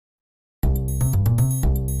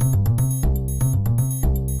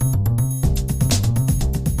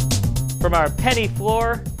From our penny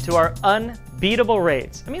floor to our unbeatable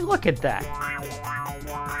rates. I mean, look at that.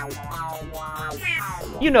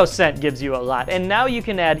 You know Cent gives you a lot, and now you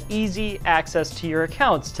can add easy access to your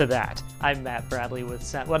accounts to that. I'm Matt Bradley with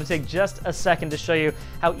Cent. I want to take just a second to show you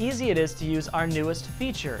how easy it is to use our newest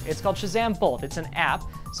feature. It's called Shazam Bolt. It's an app,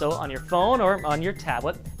 so on your phone or on your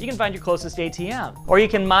tablet, you can find your closest ATM. Or you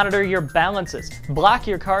can monitor your balances, block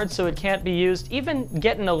your card so it can't be used, even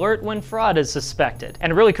get an alert when fraud is suspected.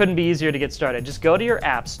 And it really couldn't be easier to get started. Just go to your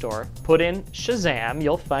app store, put in Shazam,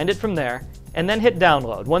 you'll find it from there, and then hit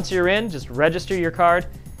download. Once you're in, just register your card,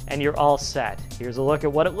 and you're all set. Here's a look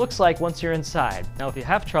at what it looks like once you're inside. Now, if you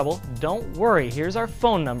have trouble, don't worry. Here's our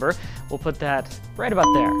phone number. We'll put that right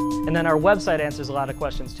about there. And then our website answers a lot of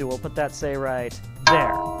questions too. We'll put that, say, right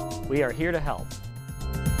there. We are here to help.